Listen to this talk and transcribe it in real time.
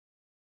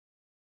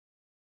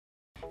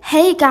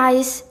Hey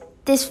guys,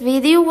 this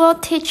video will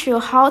teach you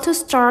how to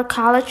start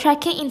color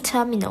tracking in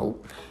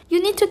Terminal.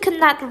 You need to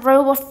connect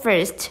robot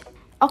first.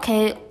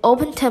 Okay,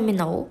 open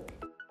Terminal.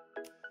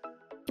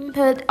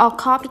 Input or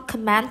copy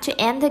command to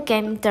enter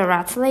game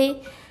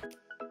directly.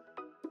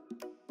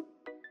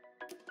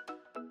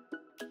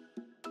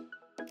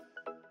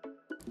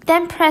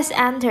 Then press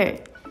enter.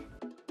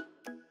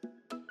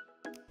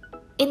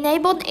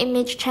 Enable the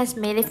image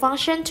transmitting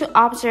function to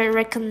object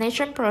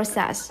recognition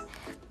process.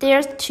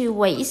 There's two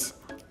ways.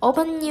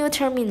 Open new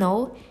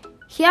terminal.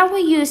 Here I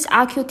will use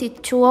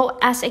RQT tool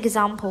as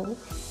example.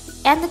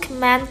 Enter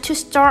command to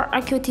start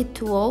RQT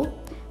tool.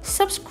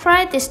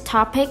 Subscribe this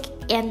topic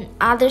and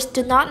others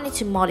do not need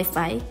to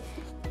modify.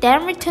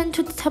 Then return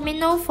to the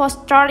terminal for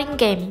starting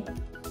game.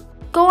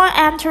 Go on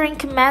entering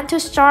command to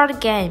start the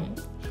game.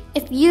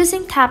 If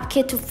using tab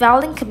key to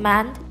failing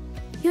command,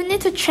 you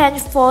need to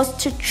change false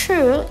to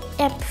true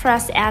and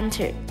press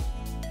enter.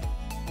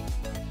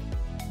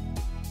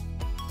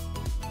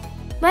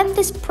 When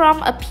this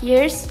prompt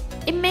appears,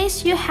 it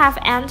means you have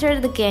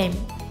entered the game.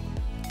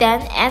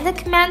 Then enter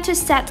command to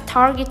set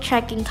target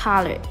tracking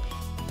color.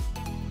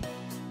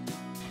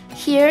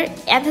 Here,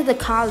 enter the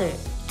color.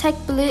 Take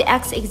blue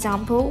as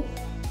example.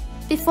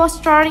 Before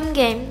starting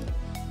game,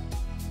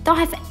 don't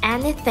have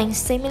anything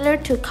similar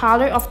to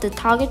color of the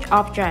target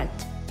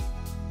object.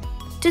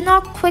 Do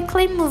not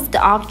quickly move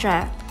the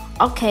object.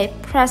 Okay,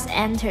 press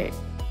enter.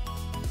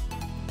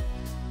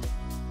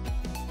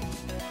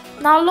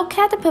 Now look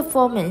at the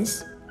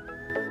performance.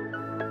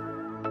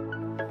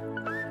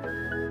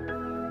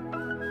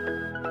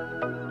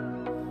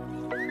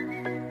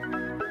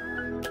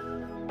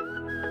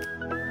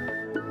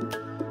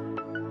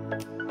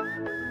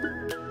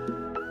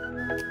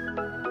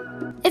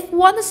 If you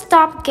want to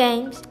stop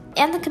games,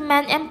 enter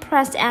command and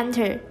press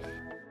enter.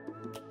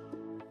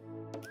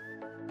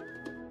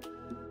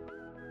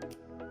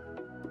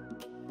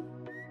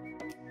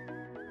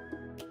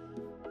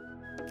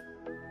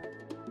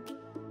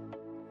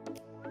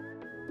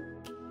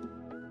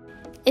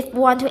 If you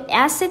want to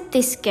exit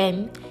this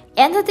game,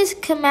 enter this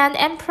command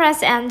and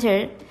press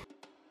enter.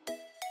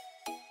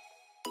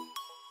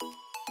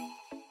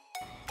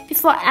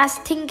 Before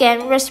exiting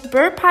game,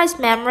 Raspberry Pi's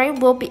memory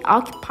will be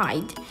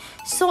occupied.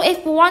 So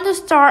if you want to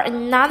start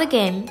another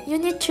game, you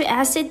need to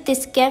exit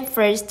this game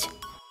first.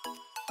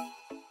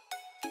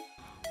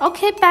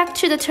 Okay, back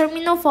to the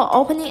terminal for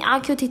opening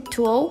RQT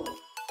tool.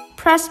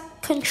 Press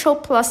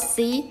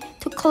Ctrl+C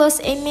to close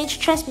image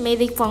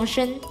transmitting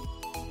function.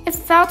 If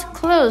failed to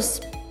close,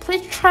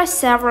 please try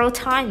several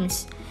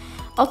times.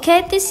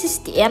 Okay, this is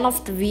the end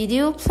of the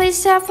video.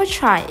 Please have a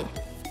try.